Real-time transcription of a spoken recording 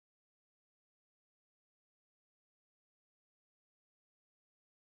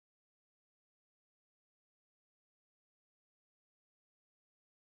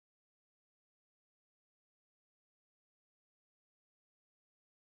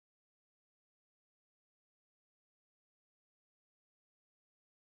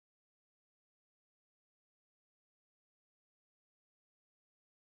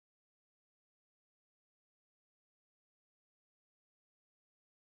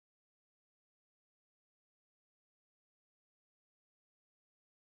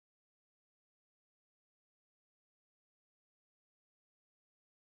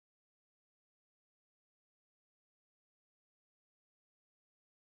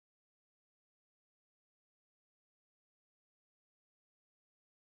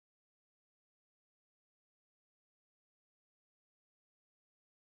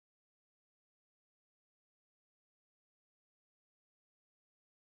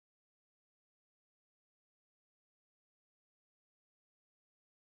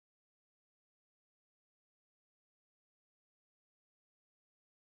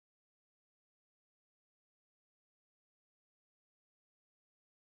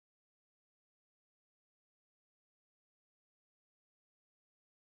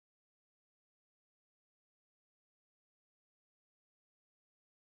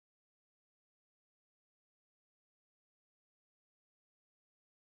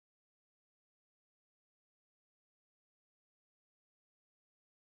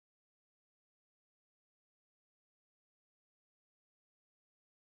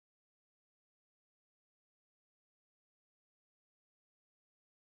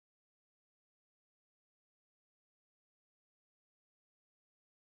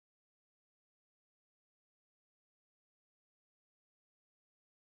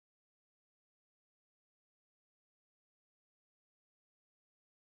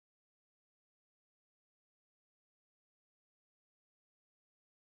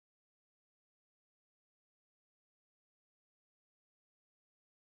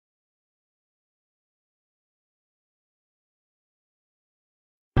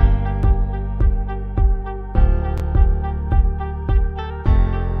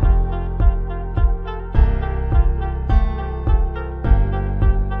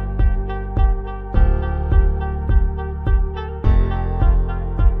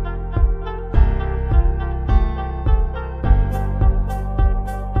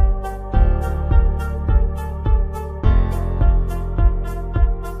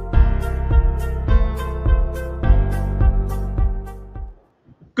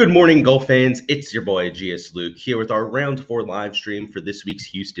Good morning, golf fans. It's your boy Gsluke here with our round 4 live stream for this week's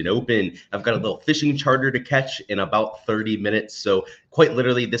Houston Open. I've got a little fishing charter to catch in about 30 minutes, so quite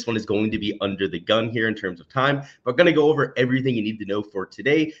literally this one is going to be under the gun here in terms of time. But I'm going to go over everything you need to know for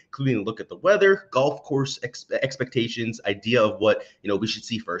today, including a look at the weather, golf course expectations, idea of what we should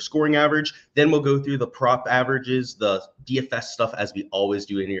see for our scoring average. Then we'll go through the prop averages, the DFS stuff as we always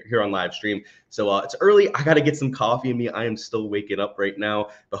do here on live stream. So it's early. I got to get some coffee in me. I am still waking up right now,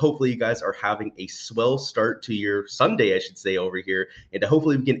 but hopefully you guys are having a swell start to your Sunday, I should say, over here. And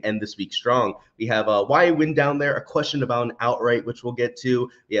hopefully we can end this week strong. We have why win down there, a question about an outright, which we'll get to.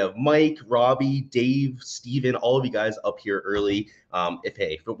 We have Mike, Robbie, Dave, Steven, all of you guys up here early. If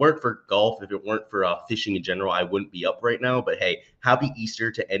it weren't for golf, if it weren't for fishing in general, I wouldn't be up right now. But hey, happy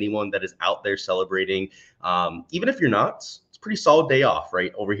Easter to anyone that is out there celebrating. Even if you're not, pretty solid day off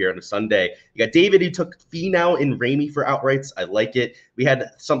right over here on a Sunday. You got David who took Finau and Ramey for outrights. I like it. We had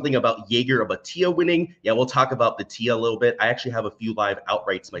something about Jaeger Abatia winning. Yeah, we'll talk about the Tia a little bit. I actually have a few live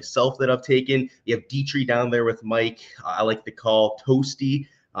outrights myself that I've taken. You have Dietrich down there with Mike. I like the call. Toasty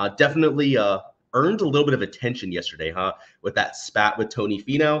definitely earned a little bit of attention yesterday, with that spat with Tony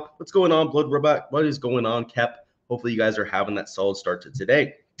Finau. What's going on, Blood Robot? What is going on, Kep? Hopefully you guys are having that solid start to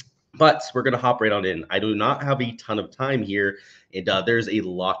today. But we're going to hop right on in. I do not have a ton of time here, and there's a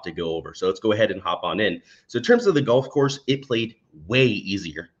lot to go over. So let's go ahead and hop on in. So in terms of the golf course, it played way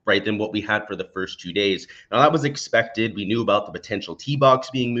easier, right, than what we had for the first 2 days. Now, that was expected. We knew about the potential tee box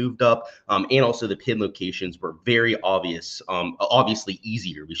being moved up, and also the pin locations were very obvious, obviously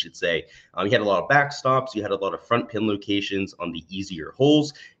easier, we should say. You had a lot of backstops. You had a lot of front pin locations on the easier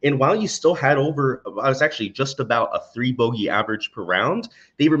holes. And while you still had I was actually just about a 3 bogey average per round,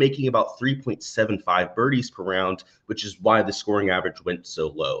 they were making about 3.75 birdies per round, which is why the scoring average went so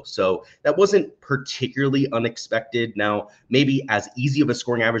low. So that wasn't particularly unexpected. Now, maybe as easy of a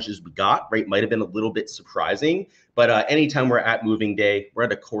scoring average as we got, right, might have been a little bit surprising. But anytime we're at moving day, we're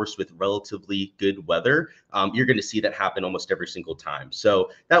at a course with relatively good weather, you're going to see that happen almost every single time. So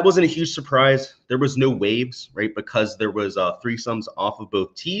that wasn't a huge surprise. There was no waves, right, because there was threesomes off of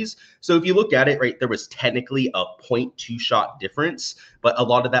both tees. So if you look at it, right, there was technically a 0.2 shot difference, but a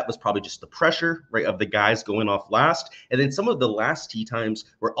lot of that was probably just the pressure, right, of the guys going off last. And then some of the last tee times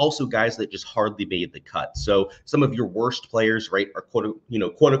were also guys that just hardly made the cut. So some of your worst players, right, are quote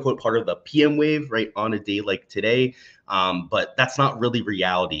unquote part of the PM wave, right, on a day like today. But that's not really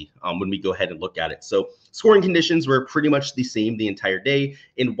reality when we go ahead and look at it. So scoring conditions were pretty much the same the entire day.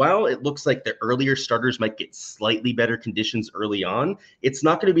 And while it looks like the earlier starters might get slightly better conditions early on, it's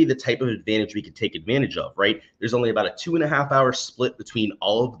not going to be the type of advantage we could take advantage of, right? There's only about a 2.5 hour split between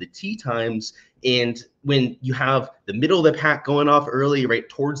all of the tee times. And when you have the middle of the pack going off early, right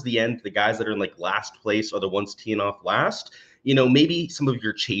towards the end, the guys that are in like last place are the ones teeing off last. Maybe some of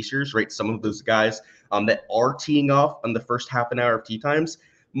your chasers, right? Some of those guys that are teeing off on the first half an hour of tee times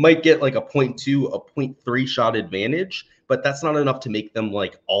might get like a 0.2, a 0.3 shot advantage, but that's not enough to make them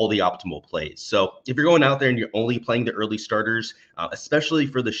like all the optimal plays. So if you're going out there and you're only playing the early starters, especially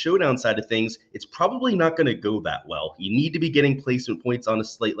for the showdown side of things, it's probably not going to go that well. You need to be getting placement points on a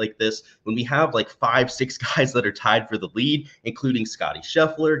slate like this when we have like 5-6 guys that are tied for the lead, including Scotty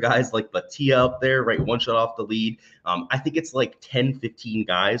Scheffler, guys like Batia up there, right, 1 shot off the lead. I think it's like 10-15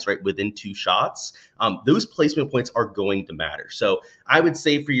 guys, right, within 2 shots. Those placement points are going to matter. So I would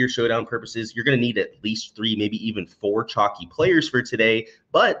say for your showdown purposes, you're going to need at least 3, maybe even 4 chalky players for today.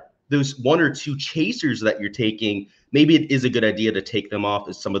 But those 1 or 2 chasers that you're taking, maybe it is a good idea to take them off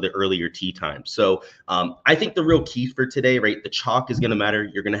as some of the earlier tee times. So I think the real key for today, right, the chalk is going to matter.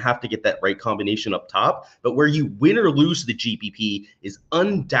 You're going to have to get that right combination up top. But where you win or lose the GPP is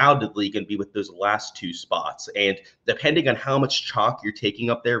undoubtedly going to be with those last 2 spots. And depending on how much chalk you're taking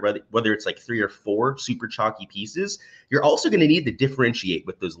up there, whether it's like 3 or 4 super chalky pieces, you're also going to need to differentiate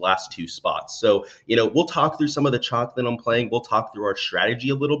with those last 2 spots. So, we'll talk through some of the chalk that I'm playing. We'll talk through our strategy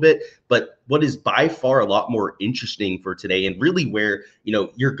a little bit. But what is by far a lot more interesting for today, and really where,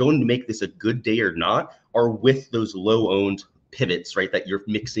 you're going to make this a good day or not, are with those low-owned pivots, right, that you're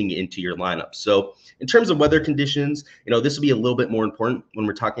mixing into your lineup. So in terms of weather conditions, this will be a little bit more important when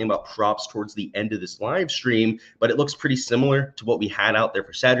we're talking about props towards the end of this live stream, but it looks pretty similar to what we had out there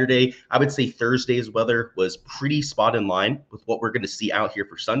for Saturday. I would say Thursday's weather was pretty spot in line with what we're going to see out here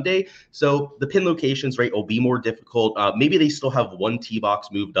for Sunday. So the pin locations, right, will be more difficult. Maybe they still have 1 tee box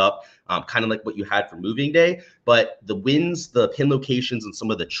moved up. kind of like what you had for moving day. But the winds, the pin locations, and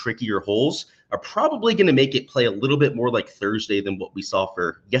some of the trickier holes are probably going to make it play a little bit more like Thursday than what we saw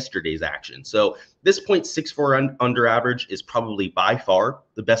for yesterday's action. So this 0.64 under average is probably by far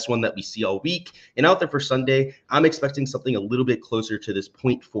the best one that we see all week. And out there for Sunday, I'm expecting something a little bit closer to this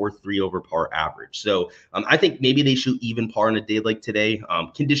 0.43 over par average. So I think maybe they shoot even par on a day like today.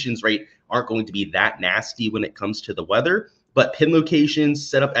 Conditions, right, aren't going to be that nasty when it comes to the weather. But pin locations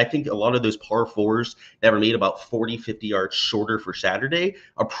set up, I think a lot of those par fours that were made about 40, 50 yards shorter for Saturday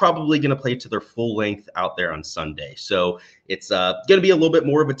are probably going to play to their full length out there on Sunday. So it's going to be a little bit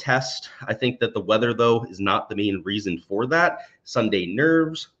more of a test. I think that the weather, though, is not the main reason for that. Sunday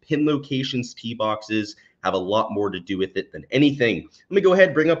nerves, pin locations, tee boxes have a lot more to do with it than anything. Let me go ahead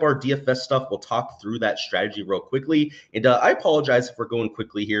and bring up our DFS stuff. We'll talk through that strategy real quickly. And I apologize if we're going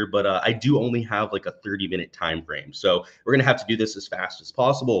quickly here, but I do only have like a 30-minute time frame. So we're going to have to do this as fast as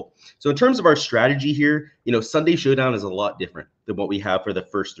possible. So in terms of our strategy here, Sunday Showdown is a lot different than what we have for the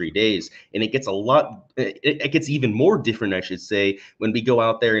first 3 days. And it gets it gets even more different, I should say, when we go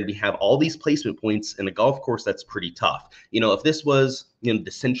out there and we have all these placement points in a golf course that's pretty tough. If this was,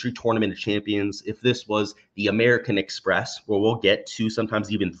 the Century Tournament of Champions, if this was the American Express, where we'll get 2,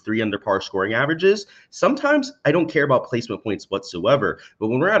 sometimes even 3 under par scoring averages, sometimes I don't care about placement points whatsoever. But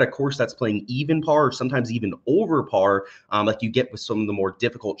when we're at a course that's playing even par, or sometimes even over par, like you get with some of the more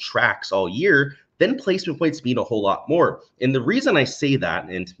difficult tracks all year, then placement points mean a whole lot more. And the reason I say that,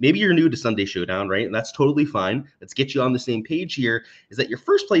 and maybe you're new to Sunday Showdown, right? And that's totally fine. Let's get you on the same page here, is that your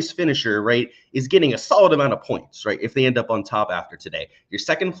first place finisher, right, is getting a solid amount of points, right, if they end up on top after today. Your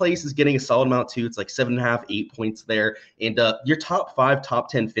second place is getting a solid amount too. It's like 7.5, 8 points there. And your top 5, top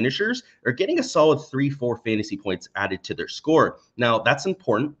 10 finishers are getting a solid 3, 4 fantasy points added to their score. Now, that's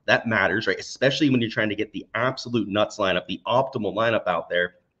important. That matters, right, especially when you're trying to get the absolute nuts lineup, the optimal lineup out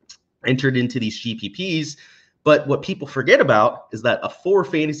there entered into these GPPs. But what people forget about is that a 4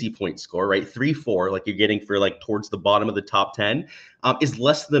 fantasy point score, right, 3, 4, like you're getting for like towards the bottom of the top 10, is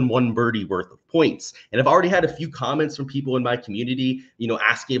less than 1 birdie worth of points. And I've already had a few comments from people in my community,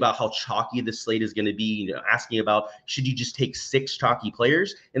 asking about how chalky this slate is going to be, asking about should you just take 6 chalky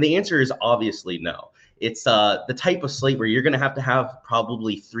players? And the answer is obviously no. It's the type of slate where you're going to have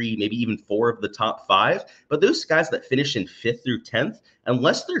probably 3, maybe even 4 of the top 5. But those guys that finish in 5th through 10th,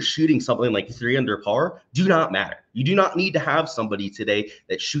 unless they're shooting something like 3 under par, do not matter. You do not need to have somebody today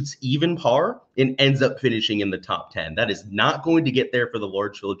that shoots even par and ends up finishing in the top 10. That is not going to get there for the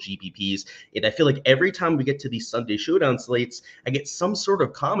large field GPPs. And I feel like every time we get to these Sunday Showdown slates, I get some sort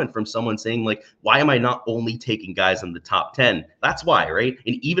of comment from someone saying like, why am I not only taking guys in the top 10? That's why, right?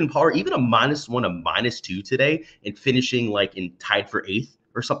 And even par, even a -1, a -2 today and finishing like in tied for 8th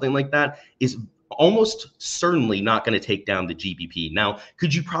or something like that is almost certainly not going to take down the GPP. Now,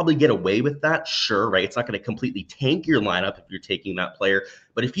 could you probably get away with that? Sure, right? It's not going to completely tank your lineup if you're taking that player.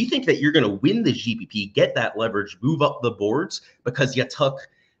 But if you think that you're going to win the GPP, get that leverage, move up the boards because you took,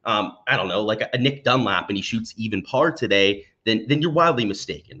 I don't know, like a Nick Dunlap and he shoots even par today, then you're wildly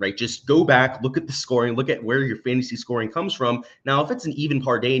mistaken, right? Just go back, look at the scoring, look at where your fantasy scoring comes from. Now, if it's an even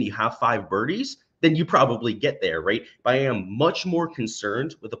par day and you have 5 birdies, then you probably get there, right? But I am much more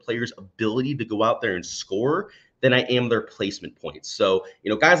concerned with a player's ability to go out there and score than I am their placement points. So,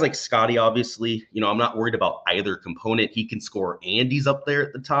 guys like Scotty, obviously, I'm not worried about either component. He can score and he's up there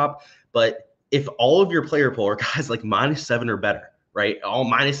at the top. But if all of your player pool are guys like -7 or better, right? All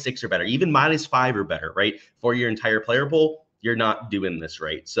 -6 or better, even -5 or better, right? For your entire player pool, you're not doing this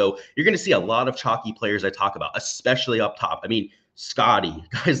right. So you're going to see a lot of chalky players I talk about, especially up top. I mean, Scotty,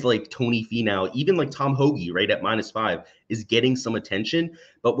 guys like Tony Finau, even like Tom Hoagie, right, at -5 is getting some attention.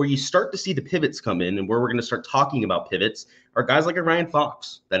 But where you start to see the pivots come in and where we're going to start talking about pivots are guys like a Ryan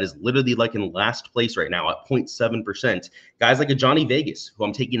Fox that is literally like in last place right now at 0.7%. Guys like a Johnny Vegas, who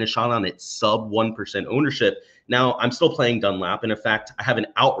I'm taking a shot on at sub 1% ownership. Now, I'm still playing Dunlap. And in fact, I have an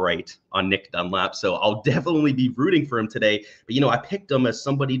outright on Nick Dunlap. So I'll definitely be rooting for him today. But, I picked him as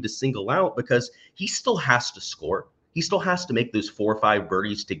somebody to single out because he still has to score. He still has to make those 4 or 5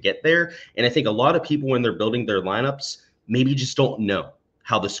 birdies to get there. And I think a lot of people, when they're building their lineups, maybe just don't know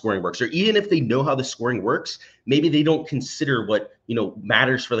how the scoring works. Or even if they know how the scoring works, maybe they don't consider what,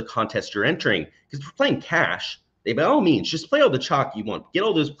 matters for the contest you're entering. Because if you're playing cash, they by all means, just play all the chalk you want. Get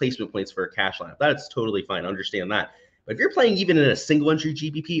all those placement points for a cash lineup. That's totally fine. Understand that. But if you're playing even in a single entry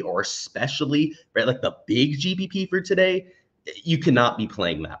GPP or especially, right, like the big GPP for today, you cannot be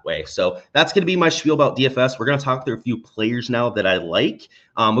playing that way. So that's going to be my spiel about DFS. We're going to talk through a few players now that I like.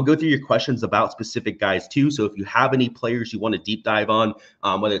 We'll go through your questions about specific guys too. So if you have any players you want to deep dive on,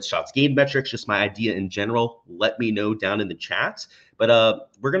 whether it's shots gained metrics, just my idea in general, let me know down in the chat. But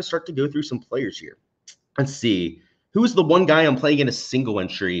we're going to start to go through some players here. Let's see. Who is the one guy I'm playing in a single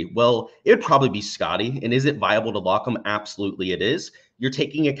entry? Well, it would probably be Scotty. And is it viable to lock him? Absolutely it is. You're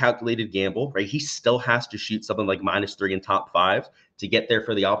taking a calculated gamble, right? He still has to shoot something like -3 in top 5 to get there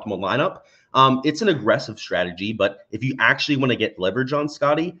for the optimal lineup. It's an aggressive strategy, but if you actually want to get leverage on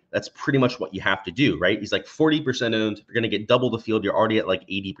Scotty, that's pretty much what you have to do, right? He's like 40% owned. You're going to get double the field. You're already at like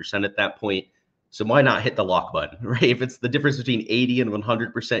 80% at that point. So why not hit the lock button, right? If it's the difference between 80 and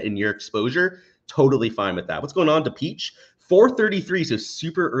 100% in your exposure, totally fine with that. What's going on to Peach? 433, so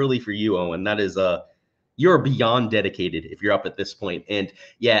super early for you, Owen. That is you're beyond dedicated if you're up at this point. And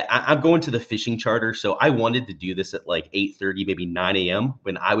yeah, I'm going to the fishing charter. So I wanted to do this at like 8:30, maybe 9 a.m.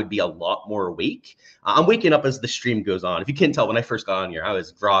 when I would be a lot more awake. I'm waking up as the stream goes on. If you can't tell, when I first got on here, I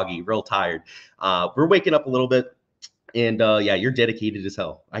was groggy, real tired. We're waking up a little bit. And yeah, you're dedicated as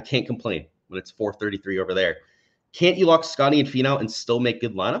hell. I can't complain when it's 433 over there. Can't you lock Scotty and Finau and still make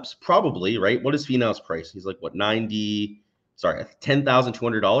good lineups? Probably, right? What is Finau's price? He's like, what,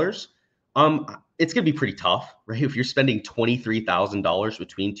 $10,200? It's going to be pretty tough, right? If you're spending $23,000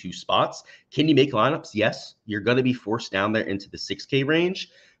 between two spots, can you make lineups? Yes. You're going to be forced down there into the 6K range.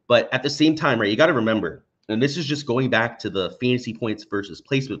 But at the same time, right, you got to remember, and this is just going back to the fantasy points versus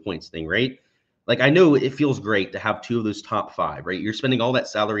placement points thing, right? Like, I know it feels great to have two of those top 5, right? You're spending all that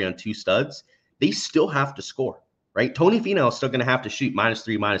salary on 2 studs. They still have to score, right? Tony Finau is still going to have to shoot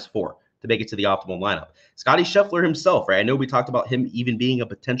 -3, -4 to make it to the optimal lineup. Scotty Scheffler himself, right? I know we talked about him even being a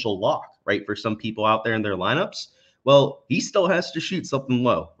potential lock, right, for some people out there in their lineups. Well, he still has to shoot something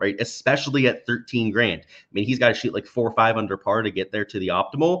low, right? Especially at 13 grand. I mean, he's got to shoot like 4 or 5 under par to get there to the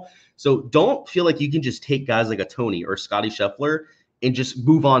optimal. So don't feel like you can just take guys like a Tony or Scotty Scheffler and just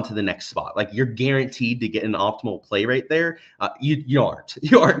move on to the next spot. Like, you're guaranteed to get an optimal play right there. You aren't.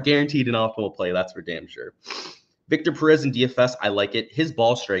 You aren't guaranteed an optimal play. That's for damn sure. Victor Perez in DFS, I like it. His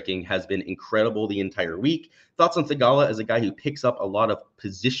ball striking has been incredible the entire week. Thoughts on Thigala as a guy who picks up a lot of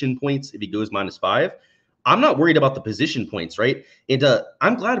position points if he goes -5? I'm not worried about the position points, right? And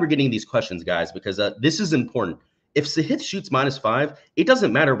I'm glad we're getting these questions, guys, because this is important. If Sahith shoots -5, it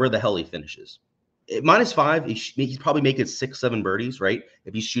doesn't matter where the hell he finishes. At -5, he's probably making 6, 7 birdies, right?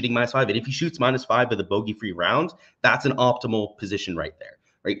 If he's shooting -5. And if he shoots -5 with a bogey-free round, that's an optimal position right there.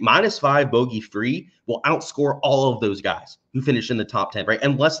 Right, -5 bogey-free will outscore all of those guys who finish in the top 10, right?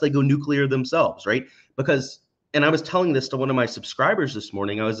 Unless they go nuclear themselves, right? Because, and I was telling this to one of my subscribers this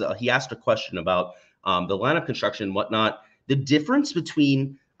morning. He asked a question about the lineup construction and whatnot. The difference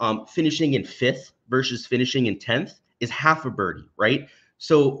between finishing in 5th versus finishing in 10th is half a birdie, right?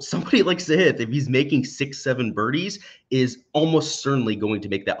 So somebody like Sahith, if he's making 6, 7 birdies, is almost certainly going to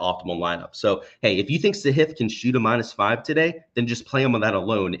make that optimal lineup. So, hey, if you think Sahith can shoot a -5 today, then just play him on that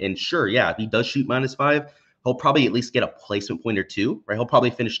alone. And sure, yeah, if he does shoot -5, he'll probably at least get a placement point or 2, right? He'll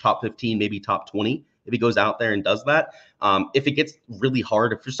probably finish top 15, maybe top 20 if he goes out there and does that. If it gets really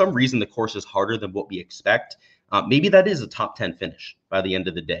hard, if for some reason the course is harder than what we expect, maybe that is a top 10 finish by the end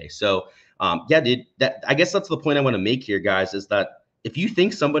of the day. So, yeah, dude, I guess that's the point I want to make here, guys, is that if you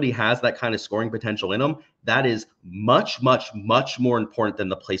think somebody has that kind of scoring potential in them, that is much, much, much more important than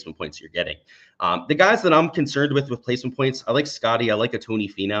the placement points you're getting. The guys that I'm concerned with placement points, I like Scotty, I like a Tony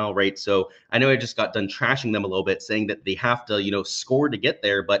Finau, right? So I know I just got done trashing them a little bit, saying that they have to, score to get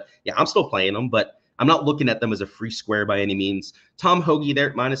there. But yeah, I'm still playing them, but I'm not looking at them as a free square by any means. Tom Hoagie there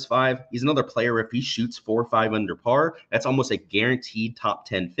at -5. He's another player. If he shoots 4 or 5 under par, that's almost a guaranteed top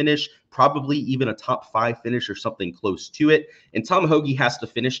 10 finish, probably even a top 5 finish or something close to it. And Tom Hoagie has to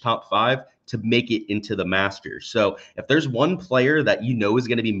finish top 5 to make it into the Masters. So if there's one player that is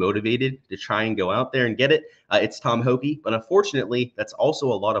going to be motivated to try and go out there and get it, it's Tom Hoagie. But unfortunately, that's also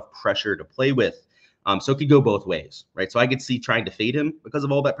a lot of pressure to play with. So it could go both ways, right? So I could see trying to fade him because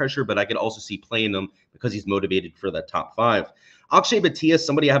of all that pressure, but I could also see playing him because he's motivated for that top 5. Akshay Bhatia,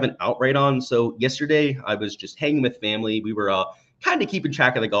 somebody I have an outright on. So yesterday I was just hanging with family. We were kind of keeping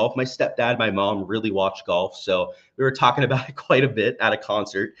track of the golf. My stepdad, my mom really watch golf. So we were talking about it quite a bit at a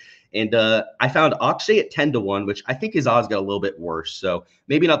concert. And I found Akshay at 10-1, which I think his odds got a little bit worse. So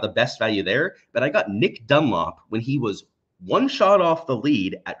maybe not the best value there, but I got Nick Dunlop when he was 1 shot off the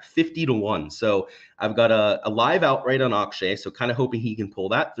lead at 50-1. So I've got a live outright on Akshay, so kind of hoping he can pull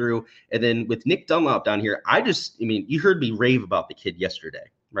that through. And then with Nick Dunlop down here, you heard me rave about the kid yesterday,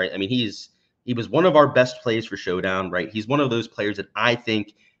 right? I mean, he was one of our best plays for Showdown, right? He's one of those players that I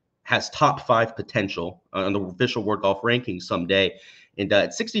think has top 5 potential on the official World Golf rankings someday. And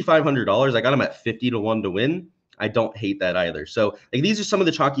at $6,500, I got him at 50-1 to win. I don't hate that either. So these are some of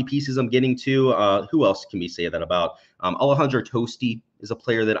the chalky pieces I'm getting to. Who else can we say that about? Alejandro Tosti is a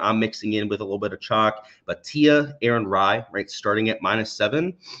player that I'm mixing in with a little bit of chalk. But Tia, Aaron Rye, right, starting at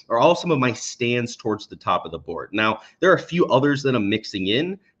 -7 are all some of my stands towards the top of the board. Now, there are a few others that I'm mixing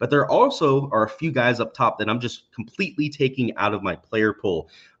in, but there also are a few guys up top that I'm just completely taking out of my player pool.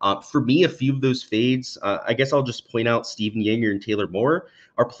 For me, a few of those fades, I guess I'll just point out Steven Yeager and Taylor Moore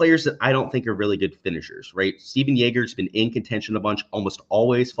are players that I don't think are really good finishers, right? Steven Yeager's been in contention a bunch, almost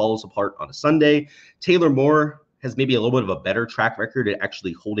always falls apart on a Sunday. Taylor Moore has maybe a little bit of a better track record at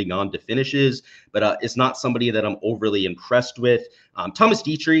actually holding on to finishes, but it's not somebody that I'm overly impressed with. Thomas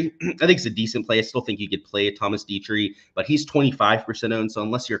Dietrich, I think it's a decent play. I still think you could play Thomas Dietrich, but he's 25% owned. So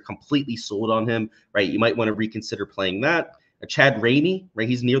unless you're completely sold on him, right, you might want to reconsider playing that. Chad Ramey, right,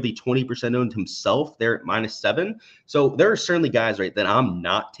 he's nearly 20% owned himself there at -7. So there are certainly guys, right, that I'm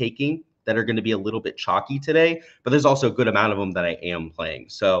not taking that are going to be a little bit chalky today, but there's also a good amount of them that I am playing.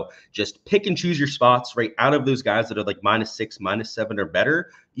 So just pick and choose your spots, right? Out of those guys that are like -6, -7 or better,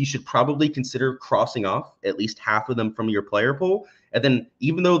 you should probably consider crossing off at least half of them from your player pool. And then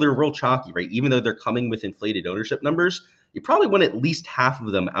even though they're real chalky, right, even though they're coming with inflated ownership numbers, you probably want at least half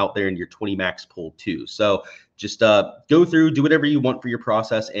of them out there in your 20 max pool too. So just go through, do whatever you want for your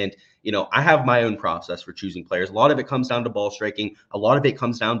process. And, you know, I have my own process for choosing players. A lot of it comes down to ball striking. A lot of it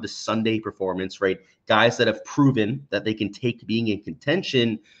comes down to Sunday performance, right? Guys that have proven that they can take being in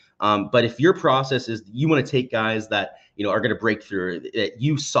contention. But if your process is you want to take guys that, you know, are going to break through, that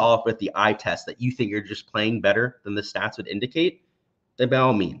you saw with the eye test that you think are just playing better than the stats would indicate, then by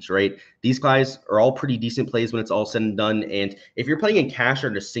all means, right? These guys are all pretty decent plays when it's all said and done. And if you're playing in cash or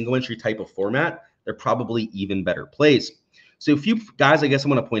in a single entry type of format, they're probably even better plays. So a few guys I guess I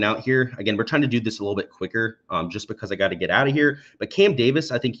want to point out here. Again, we're trying to do this a little bit quicker just because I got to get out of here. But Cam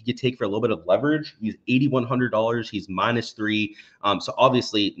Davis, I think you could take for a little bit of leverage. He's $8,100. He's -3. So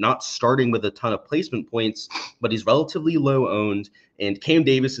obviously not starting with a ton of placement points, but he's relatively low owned. And Cam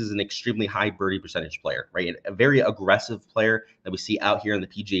Davis is an extremely high birdie percentage player, right? A very aggressive player that we see out here on the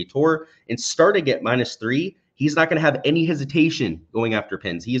PGA Tour. And starting at -3, he's not going to have any hesitation going after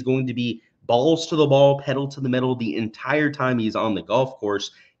pins. He is going to be balls to the ball, pedal to the metal the entire time he's on the golf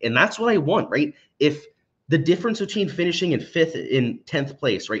course. And that's what I want, right? If the difference between finishing in 5th and 10th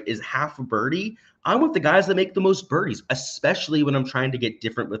place, right, is half a birdie, I want the guys that make the most birdies, especially when I'm trying to get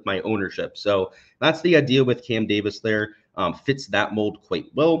different with my ownership. So that's the idea with Cam Davis there. Fits that mold quite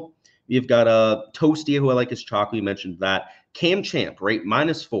well. We've got Toasty, who I like as chalk. We mentioned that. Cam Champ, right,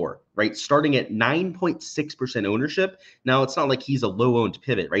 -4, right, starting at 9.6% ownership. Now, it's not like he's a low-owned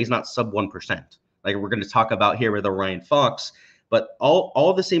pivot, right? He's not sub 1%, like we're going to talk about here with Ryan Fox. But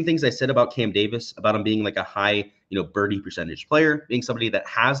all the same things I said about Cam Davis, about him being like a high, you know, birdie percentage player, being somebody that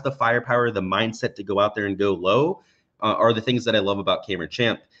has the firepower, the mindset to go out there and go low, are the things that I love about Cameron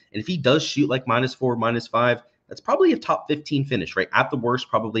Champ. And if he does shoot like -4, -5, that's probably a top 15 finish, right? At the worst,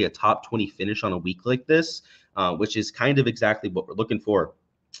 probably a top 20 finish on a week like this, which is kind of exactly what we're looking for.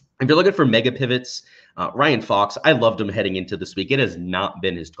 If you're looking for mega pivots, Ryan Fox, I loved him heading into this week. It has not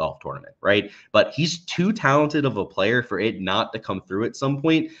been his golf tournament, right? But he's too talented of a player for it not to come through at some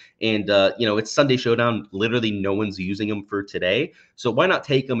point. And, you know, it's Sunday Showdown. Literally no one's using him for today. So why not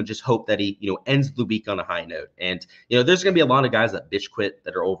take him and just hope that he, you know, ends the week on a high note? And, you know, there's going to be a lot of guys that bitch quit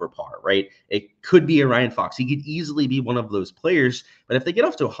that are over par, right? It could be a Ryan Fox. He could easily be one of those players. But if they get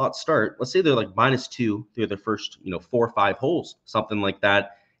off to a hot start, let's say they're like -2 through their first, you know, 4 or 5 holes, something like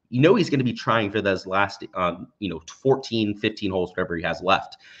that, you know he's going to be trying for those last, you know, 14, 15 holes, whatever he has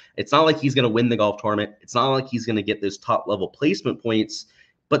left. It's not like he's going to win the golf tournament. It's not like he's going to get those top-level placement points.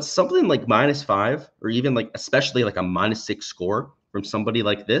 But something like -5 or even like especially like a -6 score from somebody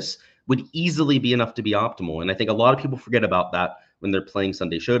like this would easily be enough to be optimal. And I think a lot of people forget about that when they're playing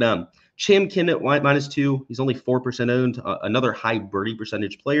Sunday Showdown. Cham Kim at -2. He's only 4% owned, another high birdie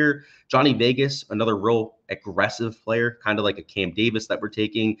percentage player. Johnny Vegas, another real aggressive player, kind of like a Cam Davis that we're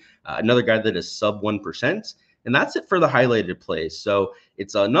taking. Another guy that is sub 1%. And that's it for the highlighted plays. So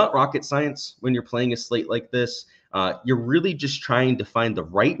it's not rocket science when you're playing a slate like this. You're really just trying to find the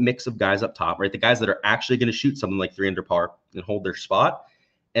right mix of guys up top, right? The guys that are actually going to shoot something like 3 under par and hold their spot.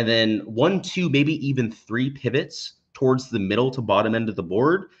 And then 1, 2, maybe even 3 pivots towards the middle to bottom end of the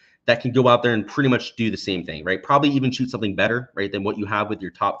board that can go out there and pretty much do the same thing, right? Probably even shoot something better, right, than what you have with your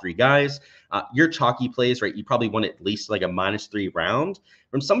top 3 guys. Your chalky plays, right, you probably want at least like a -3 round.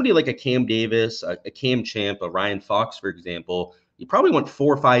 From somebody like a Cam Davis, a Cam Champ, a Ryan Fox, for example, you probably want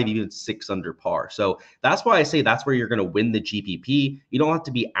 4 or 5, even 6 under par. So that's why I say that's where you're going to win the GPP. You don't have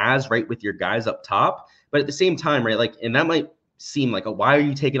to be as right with your guys up top, but at the same time, right, like, and that might seem like, why are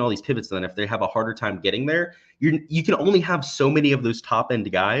you taking all these pivots then if they have a harder time getting there? You can only have so many of those top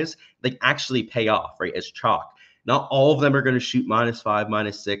end guys that actually pay off, right, as chalk. Not all of them are going to shoot -5,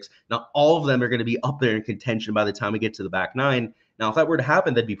 -6. Not all of them are going to be up there in contention by the time we get to the back nine. Now, if that were to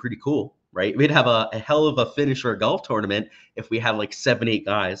happen, that'd be pretty cool, right? We'd have a hell of a finish for a golf tournament if we had like 7, 8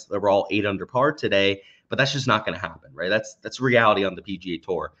 guys that were all 8 under par today. But that's just not going to happen, right? That's reality on the PGA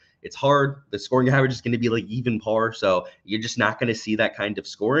Tour. It's hard. The scoring average is going to be like even par, so you're just not going to see that kind of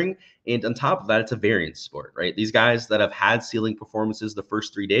scoring. And on top of that, it's a variance sport, right? These guys that have had ceiling performances the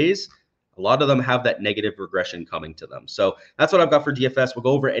first 3 days, a lot of them have that negative regression coming to them. So that's what I've got for DFS. We'll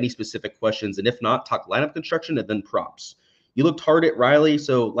go over any specific questions, and if not, talk lineup construction and then props. You looked hard at Riley,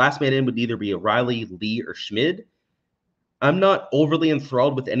 so last man in would either be a Riley, Lee, or Schmid. I'm not overly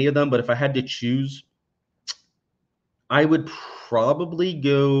enthralled with any of them, but if I had to choose, I would probably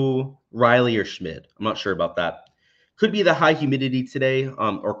go Riley or Schmid. I'm not sure about that. Could be the high humidity today,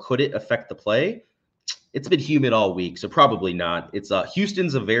 or could it affect the play? It's been humid all week, so probably not. It's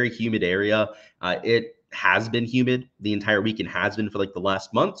Houston's a very humid area. It has been humid the entire week and has been for like the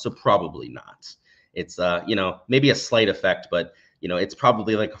last month, so probably not. It's maybe a slight effect, but it's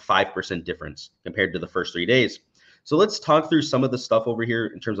probably like a 5% difference compared to the first 3 days. So let's talk through some of the stuff over here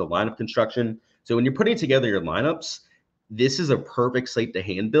in terms of lineup construction. So when you're putting together your lineups, this is a perfect slate to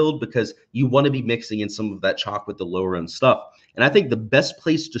hand build because you want to be mixing in some of that chalk with the lower end stuff. And I think the best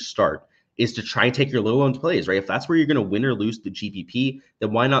place to start is to try and take your low end plays, right? If that's where you're going to win or lose the GPP,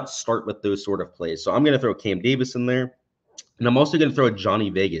 then why not start with those sort of plays? So I'm going to throw Cam Davis in there, and I'm also going to throw a Johnny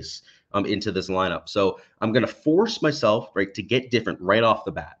Vegas into this lineup. So I'm going to force myself, right, to get different right off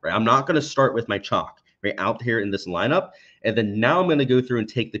the bat, right? I'm not going to start with my chalk right out here in this lineup. And then now I'm going to go through and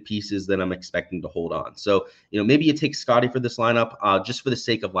take the pieces that I'm expecting to hold on. So, maybe you take Scotty for this lineup. Just for the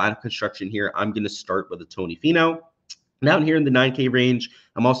sake of lineup construction here, I'm going to start with a Tony Finau. Down here in the 9K range,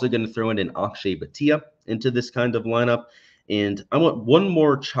 I'm also going to throw in an Akshay Bhatia into this kind of lineup. And I want one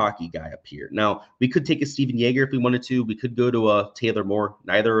more chalky guy up here. Now, we could take a Steven Yeager if we wanted to. We could go to a Taylor Moore.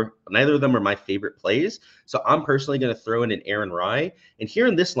 Neither of them are my favorite plays. So I'm personally going to throw in an Aaron Rai. And here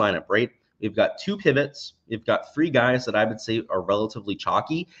in this lineup, right, we've got 2 pivots. We've got 3 guys that I would say are relatively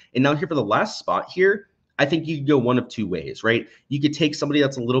chalky. And now here for the last spot here, I think you could go one of 2 ways, right? You could take somebody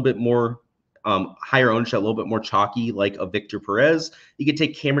that's a little bit more higher ownership, a little bit more chalky, like a Victor Perez. You could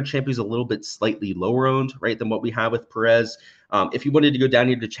take Cameron Champ, who's a little bit slightly lower owned, right, than what we have with Perez. If you wanted to go down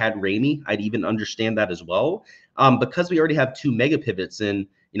here to Chad Ramey, I'd even understand that as well. Because we already have 2 mega pivots in,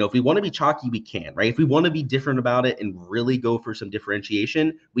 if we want to be chalky, we can, right? If we want to be different about it and really go for some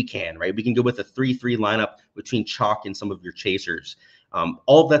differentiation, we can, right? We can go with a 3-3 lineup between chalk and some of your chasers.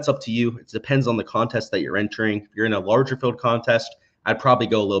 All of that's up to you. It depends on the contest that you're entering. If you're in a larger field contest, I'd probably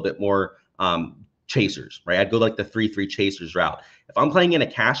go a little bit more chasers, right? I'd go like the 3-3 chasers route. If I'm playing in a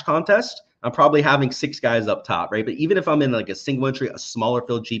cash contest, I'm probably having 6 guys up top, right? But even if I'm in like a single entry, a smaller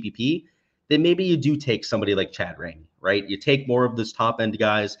field GPP, then maybe you do take somebody like Chad Ramey, right? You take more of those top end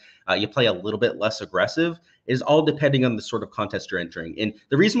guys. You play a little bit less aggressive. Is all depending on the sort of contest you're entering. And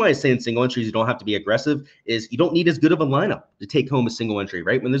the reason why I say in single entries you don't have to be aggressive is you don't need as good of a lineup to take home a single entry,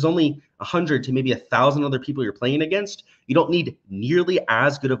 right? When there's only 100 to maybe 1,000 other people you're playing against, you don't need nearly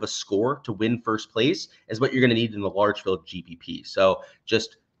as good of a score to win first place as what you're going to need in the large field GPP. So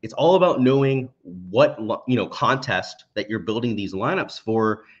just it's all about knowing what contest that you're building these lineups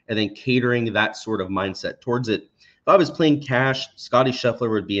for, and then catering that sort of mindset towards it. If I was playing cash, Scotty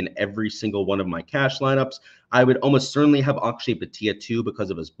Scheffler would be in every single one of my cash lineups. I would almost certainly have Akshay Bhatia too because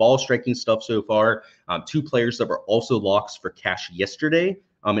of his ball striking stuff so far. 2 players that were also locks for cash yesterday.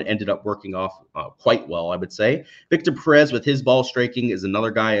 It ended up working off quite well, I would say. Victor Perez with his ball striking is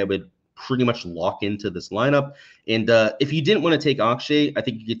another guy I would pretty much lock into this lineup. And if you didn't want to take Akshay, I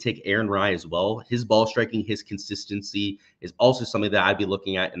think you could take Aaron Rai as well. His ball striking, his consistency is also something that I'd be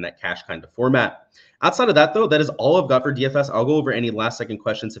looking at in that cash kind of format. Outside of that, though, that is all I've got for DFS. I'll go over any last-second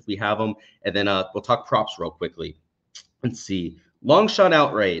questions if we have them, and then we'll talk props real quickly. Let's see. Long shot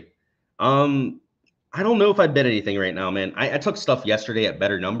outright. I don't know if I'd bet anything right now, man. I took stuff yesterday at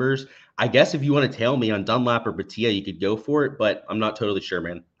better numbers. I guess if you want to tail me on Dunlap or Bhatia, you could go for it, but I'm not totally sure,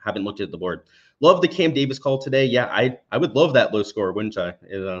 man. Haven't looked at the board. Love the Cam Davis call today. Yeah, I would love that low score, wouldn't I?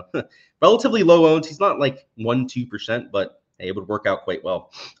 Relatively low owned. He's not like 1-2%, but hey, it would work out quite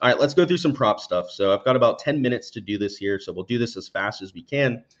well. All right, let's go through some prop stuff. So I've got about 10 minutes to do this here, so we'll do this as fast as we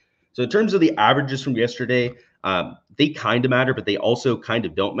can. So in terms of the averages from yesterday, they kind of matter, but they also kind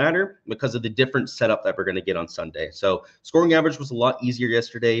of don't matter because of the different setup that we're going to get on Sunday. So scoring average was a lot easier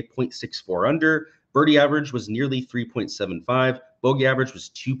yesterday, 0.64 under. Birdie average was nearly 3.75. Bogey average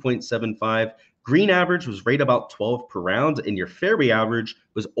was 2.75. Green average was right about 12 per round, and your fairway average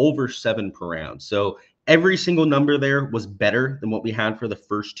was over 7 per round. So Every single number there was better than what we had for the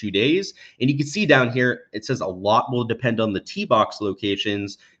first 2 days. And you can see down here, it says a lot will depend on the tee box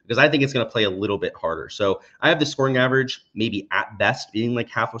locations because I think it's going to play a little bit harder. So I have the scoring average maybe at best being like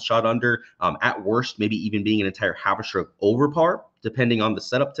half a shot under, at worst maybe even being an entire half a stroke over par, depending on the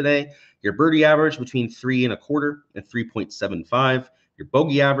setup today. Your birdie average between 3.25 and 3.75. Your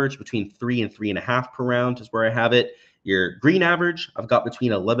bogey average between 3 and 3.5 per round is where I have it. Your green average, I've got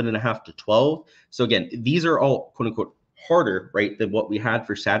between 11.5 to 12. So again, these are all quote unquote harder, right, than what we had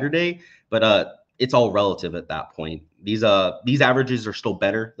for Saturday, but it's all relative at that point. These averages are still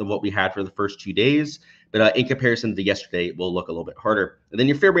better than what we had for the first 2 days, but in comparison to yesterday, it will look a little bit harder. And then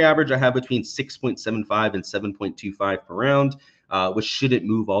your fairway average, I have between 6.75 and 7.25 per round, which shouldn't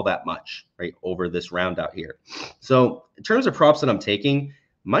move all that much, right, over this round out here. So in terms of props that I'm taking,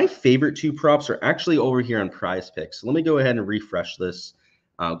 my favorite 2 props are actually over here on Prize Picks. So let me go ahead and refresh this.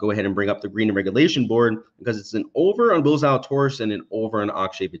 Go ahead and bring up the green and regulation board because it's an over on Will Zalatoris and an over on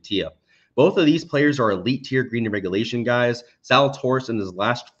Akshay Bhatia. Both of these players are elite tier green and regulation guys. Zalatoris in his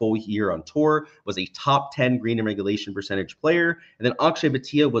last full year on tour was a top 10 green and regulation percentage player. And then Akshay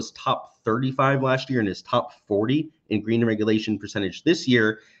Bhatia was top 35 last year and is top 40 in green and regulation percentage this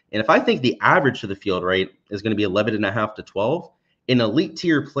year. And if I think the average to the field, right, is going to be 11.5 to 12, an elite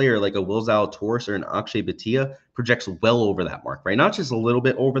tier player like a Will Zalatoris or an Akshay Bhatia projects well over that mark, right? Not just a little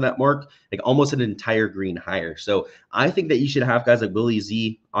bit over that mark, like almost an entire green higher. So I think that you should have guys like Willie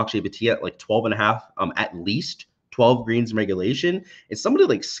Z, Akshay Bhatia at like 12.5, at least 12 greens in regulation. And somebody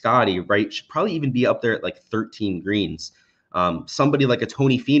like Scotty, right, should probably even be up there at like 13 greens. Somebody like a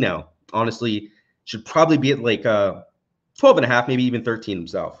Tony Finau, honestly, should probably be at like 12.5, maybe even 13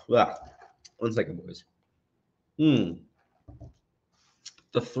 himself. Ugh. 1 second, boys.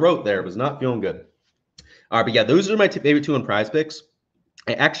 The throat there was not feeling good. All right, but yeah, those are my favorite 2 on Prize Picks.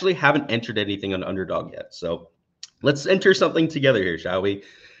 I actually haven't entered anything on Underdog yet, so let's enter something together here, shall we?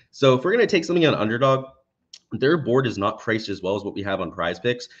 So if we're going to take something on Underdog, their board is not priced as well as what we have on Prize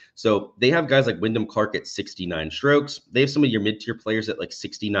Picks. So they have guys like Wyndham Clark at 69 strokes. They have some of your mid-tier players at like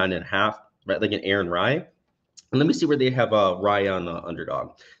 69.5, right, like an Aaron Rai. And let me see where they have Rai on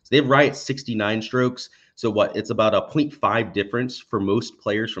Underdog. So they have Rai at 69 strokes. So what? It's about a 0.5 difference for most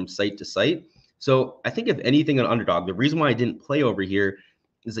players from site to site. So I think if anything on Underdog, the reason why I didn't play over here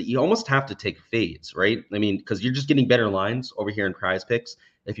is that you almost have to take fades, right? I mean, because you're just getting better lines over here in Prize Picks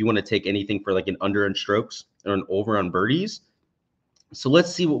if you want to take anything for like an under on strokes or an over on birdies. So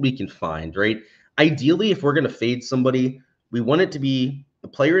let's see what we can find, right? Ideally, if we're going to fade somebody, we want it to be a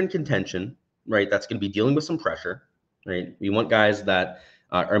player in contention, right? That's going to be dealing with some pressure, right? We want guys that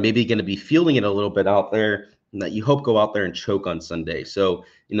are maybe going to be feeling it a little bit out there and that you hope go out there and choke on Sunday. So,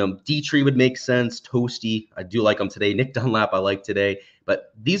 you know, Dietrich would make sense. Toasty, I do like him today. Nick Dunlap, I like today.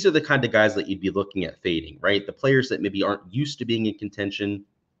 But these are the kind of guys that you'd be looking at fading, right? The players that maybe aren't used to being in contention,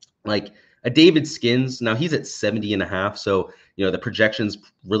 like a David Skins. Now he's at 70.5. So, you know, the projection's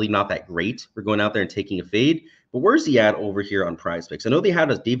really not that great for going out there and taking a fade. But where's he at over here on Prize Picks? I know they had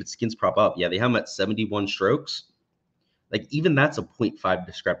a David Skins prop up. Yeah, they have him at 71 strokes. Like even that's a 0.5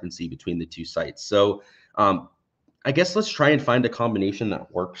 discrepancy between the 2 sites. So I guess let's try and find a combination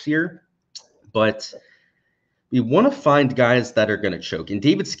that works here. But we want to find guys that are going to choke. And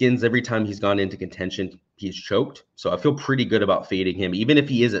David Skins, every time he's gone into contention, he's choked. So I feel pretty good about fading him, even if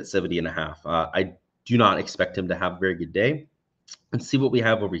he is at 70.5. I do not expect him to have a very good day. Let's see what we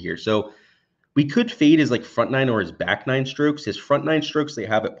have over here. So we could fade his like front 9 or his back 9 strokes. His front 9 strokes, they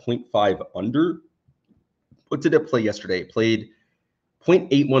have at 0.5 under. What did it play yesterday? It played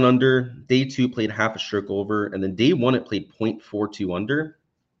 0.81 under. Day 2 played half a stroke over. And then day 1, it played 0.42 under.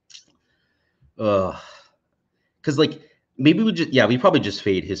 Because like maybe we probably just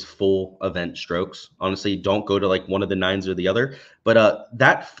fade his full event strokes. Honestly, don't go to like one of the 9s or the other. But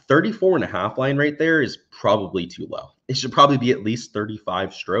that 34.5 line right there is probably too low. It should probably be at least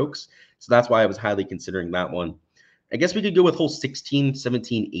 35 strokes. So that's why I was highly considering that one. I guess we could go with hole 16,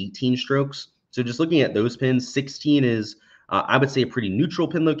 17, 18 strokes. So just looking at those pins, 16 is, I would say, a pretty neutral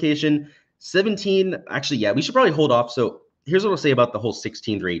pin location. 17, actually, yeah, we should probably hold off. So here's what I'll say about the whole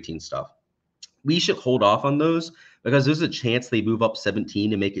 16 through 18 stuff. We should hold off on those because there's a chance they move up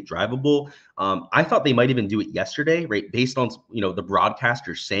 17 to make it drivable. I thought they might even do it yesterday, right? Based on, you know, the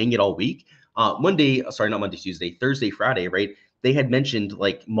broadcasters saying it all week. Thursday, Friday, right? They had mentioned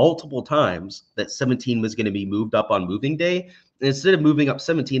like multiple times that 17 was going to be moved up on moving day. And instead of moving up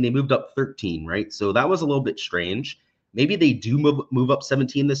 17, they moved up 13, right? So that was a little bit strange. Maybe they do move up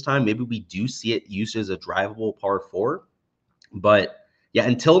 17 this time. Maybe we do see it used as a drivable par 4. But yeah,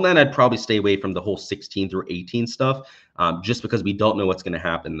 until then, I'd probably stay away from the whole 16 through 18 stuff just because we don't know what's going to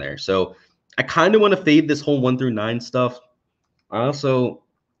happen there. So I kind of want to fade this whole 1 through 9 stuff. I also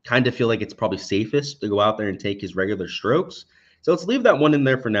kind of feel like it's probably safest to go out there and take his regular strokes. So let's leave that one in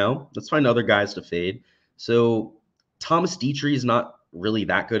there for now. Let's find other guys to fade. So Thomas Dietrich is not really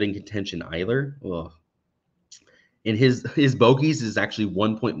that good in contention either. Ugh. And his bogeys is actually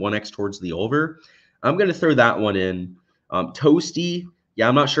 1.1x towards the over. I'm going to throw that one in. Toasty, yeah,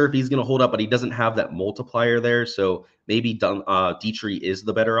 I'm not sure if he's going to hold up, but he doesn't have that multiplier there. So maybe Dietrich is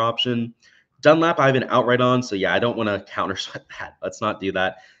the better option. Dunlap, I have an outright on. So yeah, I don't want to counter sweat that. Let's not do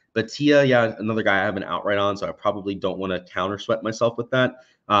that. Batia, yeah, another guy I have an outright on. So I probably don't want to counter sweat myself with that.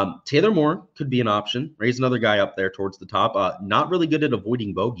 Taylor Moore could be an option. Raise another guy up there towards the top. Not really good at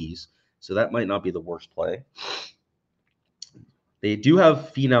avoiding bogeys. So that might not be the worst play. They do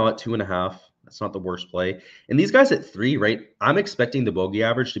have Finau at 2.5. That's not the worst play. And these guys at 3, right? I'm expecting the bogey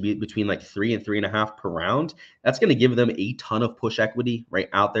average to be between like 3 and 3.5 per round. That's going to give them a ton of push equity right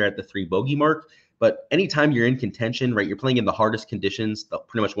out there at the 3 bogey mark. But anytime you're in contention, right, you're playing in the hardest conditions,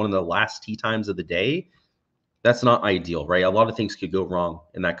 pretty much one of the last tee times of the day. That's not ideal, right? A lot of things could go wrong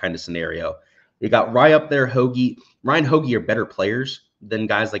in that kind of scenario. You got Rye up there, Hoagie. Ryan Hoagie are better players than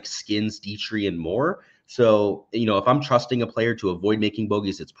guys like Skins, Dietrich, and more. So, if I'm trusting a player to avoid making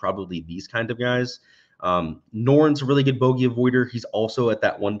bogeys, it's probably these kind of guys. Noren's a really good bogey avoider. He's also at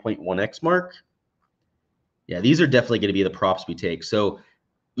that 1.1x mark. Yeah, these are definitely going to be the props we take. So,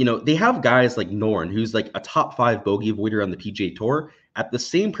 they have guys like Noren, who's like a top 5 bogey avoider on the PGA Tour, at the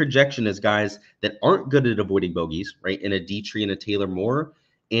same projection as guys that aren't good at avoiding bogeys, right? In a Dietrich and a Taylor Moore,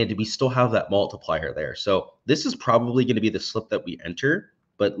 and we still have that multiplier there. So this is probably going to be the slip that we enter.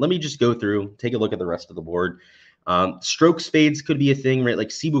 But let me just go through, take a look at the rest of the board. Strokes fades could be a thing, right? Like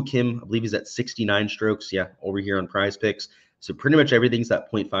Sibu Kim, I believe he's at 69 strokes. Yeah, over here on Prize Picks. So pretty much everything's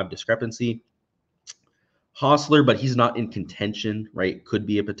that 0.5 discrepancy. Hostler, but he's not in contention, right? Could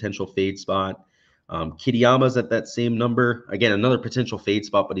be a potential fade spot. Kitayama's at that same number. Again, another potential fade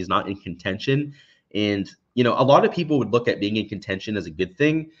spot, but he's not in contention. And, a lot of people would look at being in contention as a good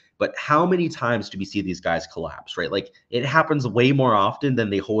thing, but how many times do we see these guys collapse, right? Like it happens way more often than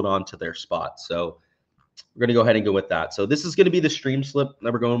they hold on to their spot. So we're going to go ahead and go with that. So this is going to be the stream slip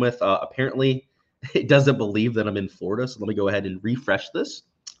that we're going with. Apparently, it doesn't believe that I'm in Florida. So let me go ahead and refresh this.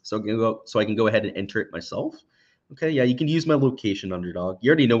 So I can go ahead and enter it myself. Okay, yeah, you can use my location, Underdog. You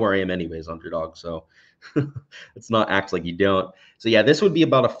already know where I am anyways, Underdog, so let's not act like you don't. So yeah, this would be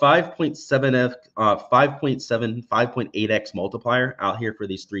about a 5.7, 5.8x multiplier out here for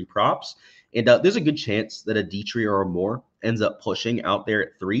these 3 props. And there's a good chance that a Dietrich or a Moore ends up pushing out there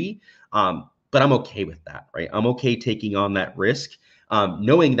at 3. But I'm okay with that, right? I'm okay taking on that risk,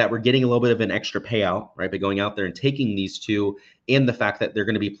 knowing that we're getting a little bit of an extra payout, right, by going out there and taking these 2, and the fact that they're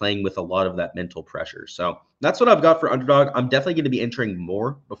going to be playing with a lot of that mental pressure. So that's what I've got for Underdog. I'm definitely going to be entering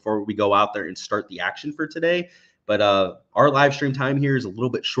more before we go out there and start the action for today. But our live stream time here is a little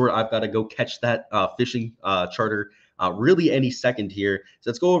bit short. I've got to go catch that fishing charter really any second here. So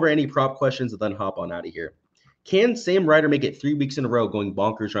let's go over any prop questions and then hop on out of here. Can Sam Ryder make it 3 weeks in a row going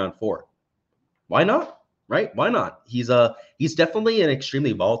bonkers round 4? Why not? Right? Why not? He's definitely an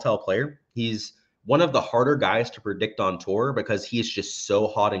extremely volatile player. He's one of the harder guys to predict on tour because he is just so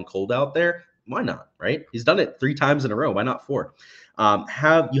hot and cold out there. Why not? Right? He's done it 3 times in a row. Why not 4?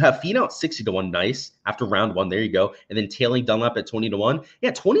 You have Finau at 60 to 1. Nice. After round 1, there you go. And then tailing Dunlap at 20 to 1.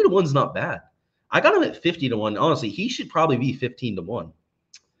 Yeah, 20 to 1 is not bad. I got him at 50 to 1. Honestly, he should probably be 15 to 1.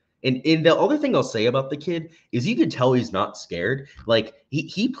 And the other thing I'll say about the kid is you can tell he's not scared. Like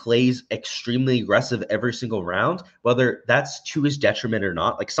he plays extremely aggressive every single round, whether that's to his detriment or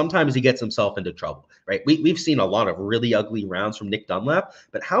not. Like sometimes he gets himself into trouble, right? We've seen a lot of really ugly rounds from Nick Dunlap,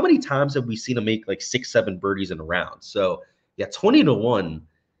 but how many times have we seen him make like 6-7 birdies in a round? So yeah, 20 to 1.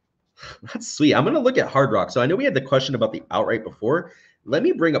 That's sweet. I'm going to look at Hard Rock. So I know we had the question about the outright before. Let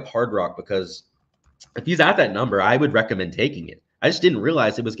me bring up Hard Rock because if he's at that number, I would recommend taking it. I just didn't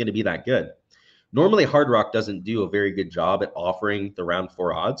realize it was going to be that good. Normally, Hard Rock doesn't do a very good job at offering the round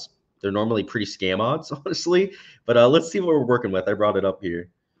 4 odds. They're normally pretty scam odds, honestly. But let's see what we're working with. I brought it up here.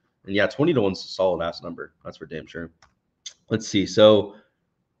 And yeah, 20 to 1 is a solid-ass number. That's for damn sure. Let's see. So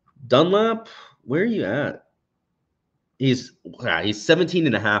Dunlap, where are you at? He's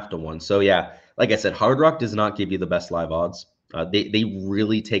 17.5 to 1. So yeah, like I said, Hard Rock does not give you the best live odds. They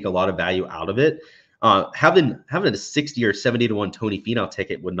really take a lot of value out of it. Having a 60 or 70 to 1 Tony Finau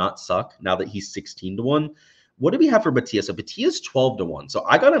ticket would not suck now that he's 16 to 1. What do we have for Batia? So Batia's 12 to 1. So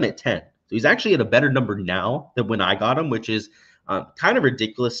I got him at 10. So he's actually at a better number now than when I got him, which is kind of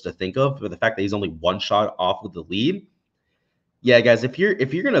ridiculous to think of, for the fact that he's only 1 shot off of the lead. Yeah, guys, if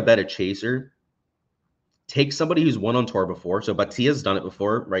you're gonna bet a chaser, take somebody who's won on tour before. So Batia's done it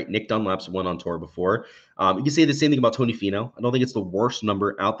before, right? Nick Dunlap's won on tour before. You can say the same thing about Tony Finau. I don't think it's the worst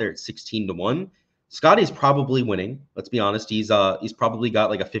number out there at 16-1. Scotty's probably winning. Let's be honest. He's probably got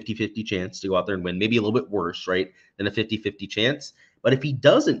like a 50-50 chance to go out there and win. Maybe a little bit worse, right, than a 50-50 chance. But if he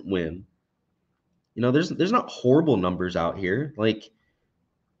doesn't win, you know, there's not horrible numbers out here. Like,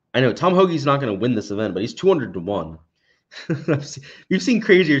 I know Tom Hoagie's not going to win this event, but he's 200-1. We've seen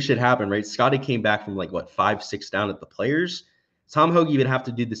crazier shit happen, right? Scotty came back from like what 5-6 down at the Players. Tom Hoagie would have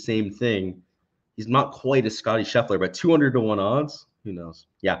to do the same thing. He's not quite as Scotty Scheffler, but 200-1 odds. Who knows?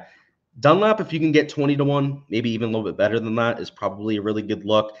 Yeah. Dunlap, if you can get 20-1, maybe even a little bit better than that, is probably a really good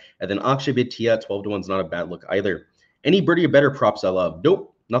look. And then Akshay Bhatia, 12-1 is not a bad look either. Any birdie or better props I love?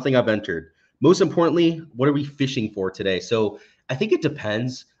 Nope, nothing I've entered. Most importantly, what are we fishing for today? So I think it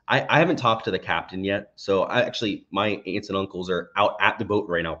depends. I haven't talked to the captain yet. So my aunts and uncles are out at the boat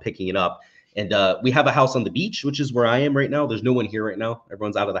right now picking it up. And we have a house on the beach, which is where I am right now. There's no one here right now.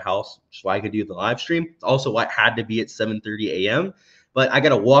 Everyone's out of the house, which is why I could do the live stream. It's also why it had to be at 7:30 a.m. But I got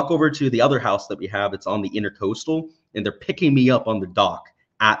to walk over to the other house that we have. It's on the Intercoastal, and they're picking me up on the dock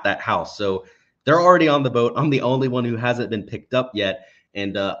at that house. So they're already on the boat. I'm the only one who hasn't been picked up yet.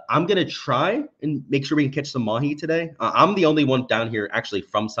 And I'm going to try and make sure we can catch some mahi today. I'm the only one down here actually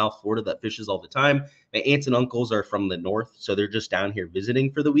from South Florida that fishes all the time. My aunts and uncles are from the north, so they're just down here visiting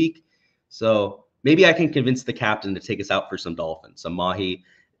for the week. So maybe I can convince the captain to take us out for some dolphin, some mahi.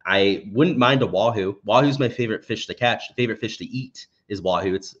 I wouldn't mind a wahoo. Wahoo's my favorite fish to catch. Favorite fish to eat is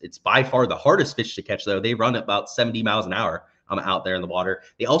wahoo. It's by far the hardest fish to catch, though. They run at about 70 miles an hour out there in the water.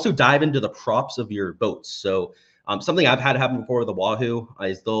 They also dive into the props of your boats. So something I've had happen before with the wahoo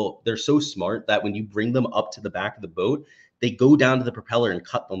is they're so smart that when you bring them up to the back of the boat, they go down to the propeller and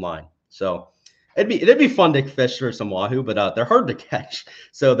cut the line. So it'd be fun to fish for some wahoo, but they're hard to catch.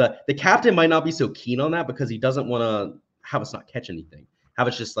 So the captain might not be so keen on that because he doesn't want to have us not catch anything, have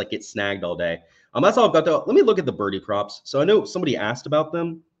us just like get snagged all day. That's all I've got though. Let me look at the birdie props. So I know somebody asked about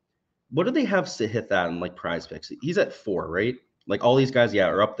them. What do they have to hit that in like Prize Picks? He's at 4, right? Like all these guys, yeah,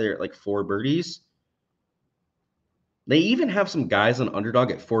 are up there at like 4 birdies. They even have some guys on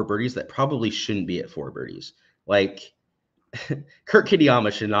Underdog at 4 birdies that probably shouldn't be at 4 birdies. Like Kurt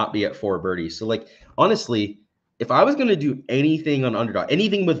Kitayama should not be at 4 birdies. So like, honestly, if I was going to do anything on Underdog,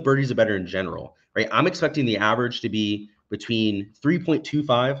 anything with birdies or better in general, right? I'm expecting the average to be between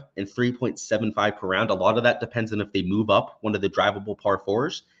 3.25 and 3.75 per round. A lot of that depends on if they move up one of the drivable par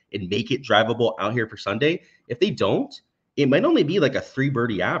 4s and make it drivable out here for Sunday. If they don't, it might only be like a 3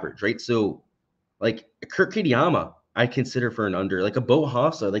 birdie average, right? So like Kurt Kitayama, I consider for an under, like a Bo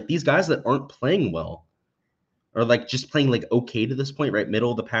Hossa, like these guys that aren't playing well or like just playing like okay to this point, right?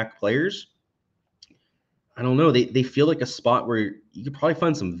 Middle of the pack players. I don't know. They feel like a spot where you could probably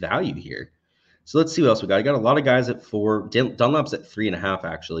find some value here. So let's see what else we got. I got a lot of guys at 4. Dunlap's at 3.5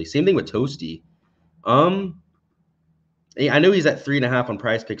 actually. Same thing with Toasty. I know he's at 3.5 on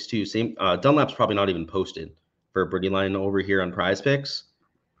Prize Picks too. Same. Dunlap's probably not even posted for a birdie line over here on Prize Picks.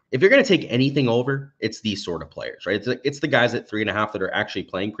 If you're going to take anything over, it's these sort of players, right? It's the guys at 3.5 that are actually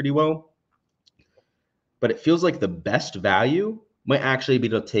playing pretty well. But it feels like the best value might actually be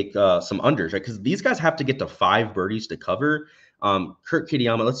to take some unders, right? Because these guys have to get to 5 birdies to cover. Kurt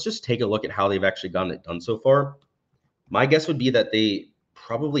Kitayama, let's just take a look at how they've actually gotten it done so far. My guess would be that they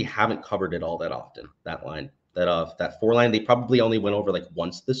probably haven't covered it all that often, that line. That 4 line, they probably only went over like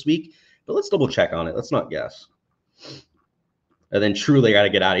once this week. But let's double check on it. Let's not guess. And then truly got to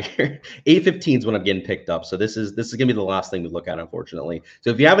get out of here. 8:15 is when I'm getting picked up. So this is gonna be the last thing we look at, unfortunately. So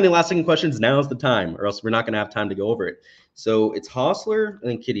if you have any last second questions, now's the time, or else we're not gonna have time to go over it. So it's Hostler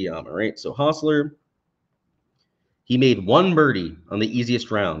and then Kitayama, right? So Hostler, he made 1 birdie on the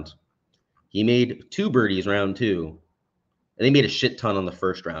easiest round. He made 2 birdies round 2. And they made a shit ton on the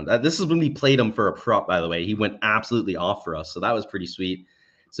first round. This is when we played him for a prop, by the way. He went absolutely off for us. So that was pretty sweet.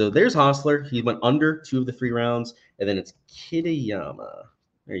 So there's Hostler. He went under 2 of the 3 rounds. And then it's Kitayama.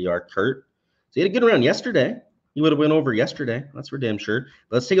 There you are, Kurt. So he had a good round yesterday. He would have went over yesterday. That's for damn sure.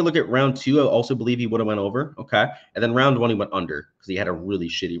 But let's take a look at round 2. I also believe he would have went over. Okay. And then round 1, he went under because he had a really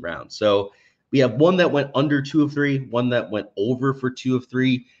shitty round. So we have one that went under 2 of 3, one that went over for 2 of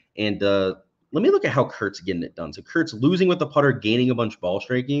 3. And let me look at how Kurt's getting it done. So Kurt's losing with the putter, gaining a bunch of ball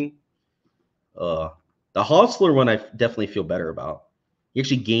striking. The Hostler one I definitely feel better about. He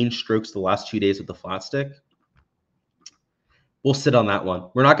actually gained strokes the last 2 days with the flat stick. We'll sit on that one.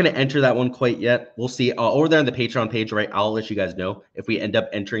 We're not going to enter that one quite yet. We'll see. Over there on the Patreon page, right? I'll let you guys know if we end up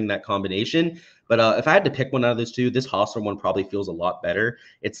entering that combination. But if I had to pick one out of those two, this Hostler one probably feels a lot better.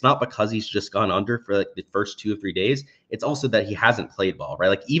 It's not because he's just gone under for like the first 2 or 3 days. It's also that he hasn't played ball, right?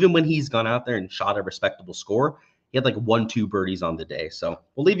 Like even when he's gone out there and shot a respectable score, he had like 1-2 birdies on the day. So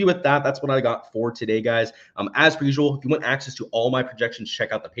we'll leave you with that. That's what I got for today, guys. As per usual, if you want access to all my projections,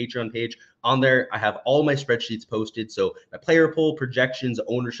 check out the Patreon page. On there, I have all my spreadsheets posted. So my player pool, projections,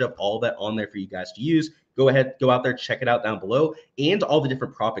 ownership, all that on there for you guys to use. Go ahead, go out there, check it out down below, and all the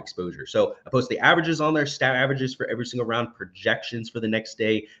different prop exposure. So I post the averages on there, stat averages for every single round, projections for the next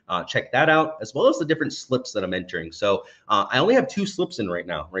day. Check that out, as well as the different slips that I'm entering. So I only have 2 slips in right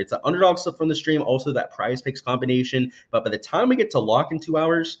now, right? It's the underdog slip from the stream, also that prize picks combination. But by the time we get to lock in 2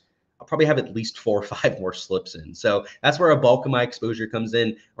 hours, I'll probably have at least 4 or 5 more slips in. So that's where a bulk of my exposure comes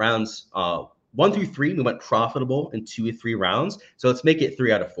in. Rounds 1 through 3, we went profitable in 2 or 3 rounds. So let's make it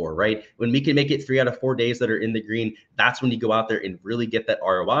 3 out of 4, right? When we can make it 3 out of 4 days that are in the green, that's when you go out there and really get that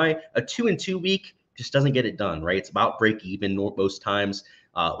ROI. A 2 and 2 week just doesn't get it done, right? It's about break even most times.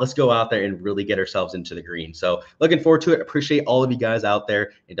 Let's go out there and really get ourselves into the green. So looking forward to it. Appreciate all of you guys out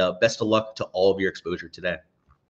there, and best of luck to all of your exposure today.